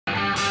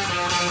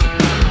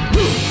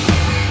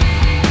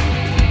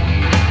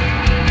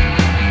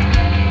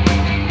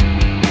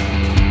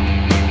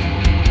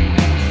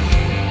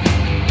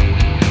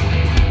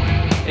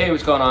Hey,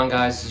 what's going on,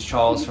 guys? This is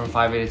Charles from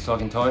 588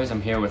 Talking Toys. I'm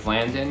here with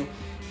Landon.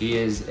 He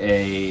is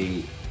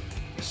a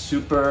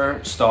super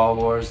Star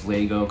Wars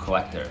Lego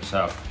collector.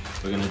 So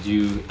we're gonna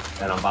do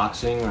an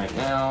unboxing right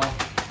now,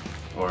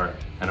 or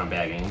an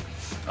unbagging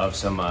of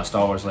some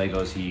Star Wars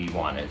Legos he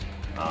wanted.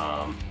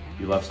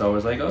 You love Star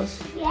Wars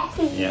Legos? Yes.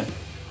 Yeah.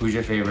 Who's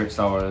your favorite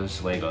Star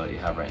Wars Lego that you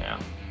have right now?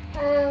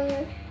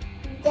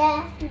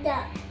 The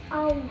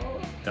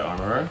Armorer. The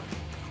Armorer.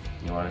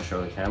 You want to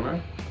show the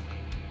camera?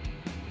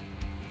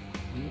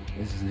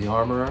 This is the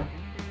Armorer.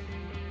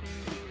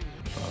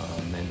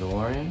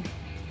 Mandalorian.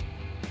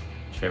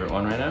 Your favorite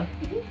one right now?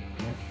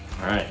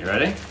 Mm-hmm. All right, you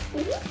ready? Mm-hmm.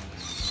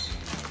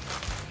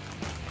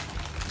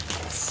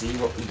 Let's see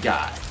what we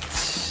got.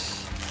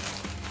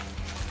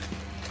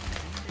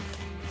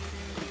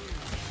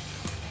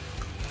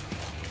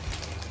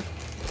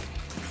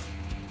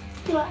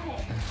 What?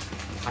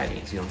 I'm hiding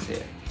it so you don't see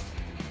it.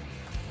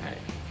 All right,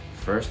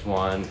 first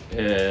one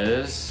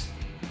is,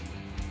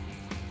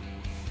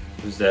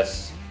 who's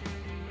this?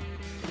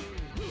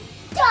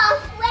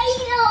 Darth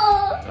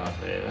Vader! Darth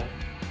Vader.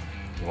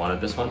 You wanted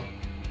this one?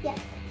 Yeah.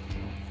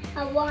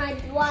 I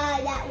wanted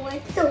that one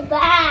so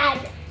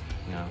bad.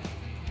 No.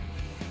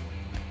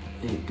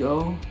 There you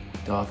go.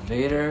 Darth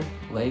Vader,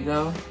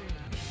 Lego.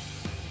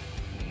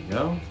 There you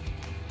go.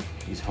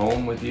 He's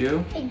home with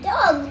you. Hey,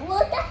 dog,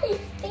 look at his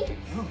face.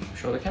 Oh,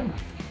 show the camera.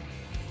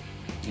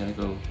 You gotta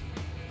go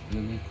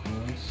really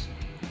close.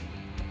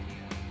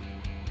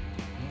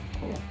 Oh,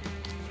 cool.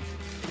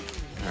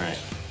 All right.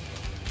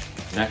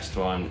 Next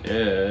one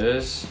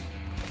is.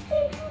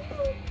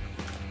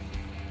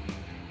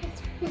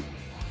 You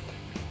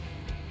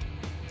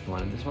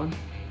wanted this one?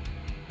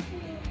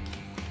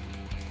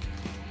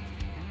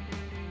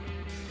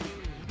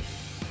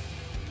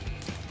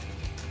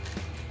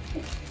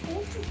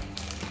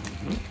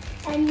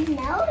 And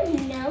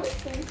no.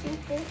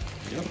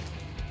 Yep.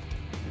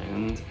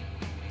 And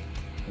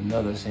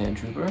another sand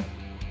trooper.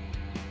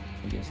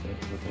 I guess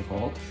that's what they're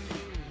called.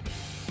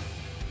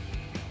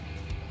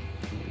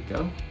 There we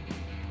go.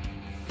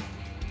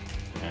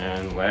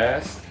 And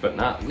last but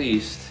not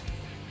least,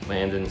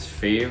 Landon's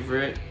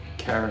favorite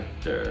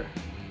character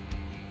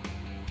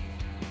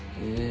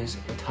is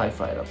a TIE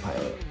Fighter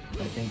pilot.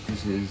 I think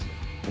this is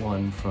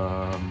one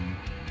from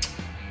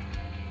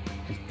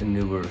the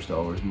newer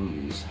Star Wars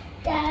movies.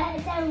 The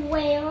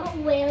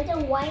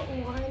white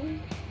one.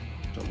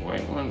 The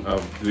white one?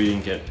 Oh, we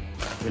didn't get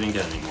any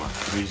more.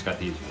 We just got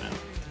these for now.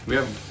 We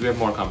have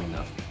more coming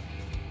though.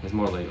 There's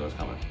more Legos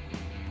coming.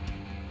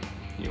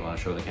 You want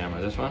to show the camera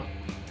this one?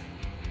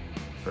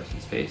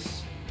 Person's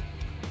face.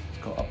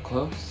 Let's go up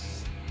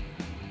close.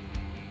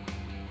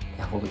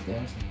 Yeah, hold it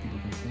there so people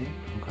can see.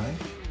 Okay.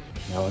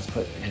 Now let's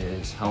put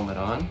his helmet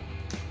on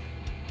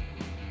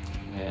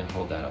and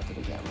hold that up to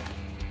the camera.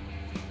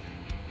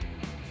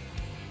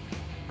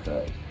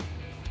 Good.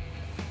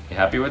 You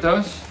happy with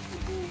those?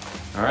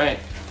 Mm-hmm. All right.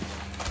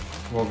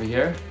 Come over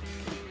here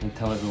and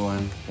tell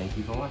everyone thank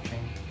you for watching.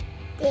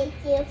 Thank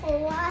you for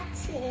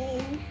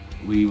watching.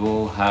 We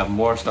will have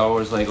more Star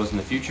Wars Legos in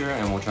the future,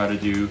 and we'll try to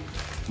do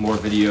more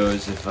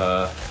videos if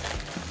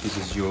this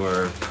is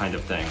your kind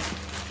of thing.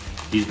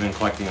 He's been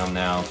collecting them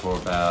now for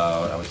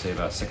about, I would say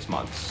about 6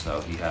 months,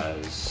 so he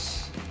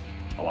has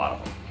a lot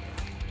of them.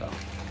 So,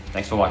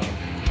 thanks for watching.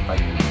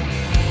 Bye.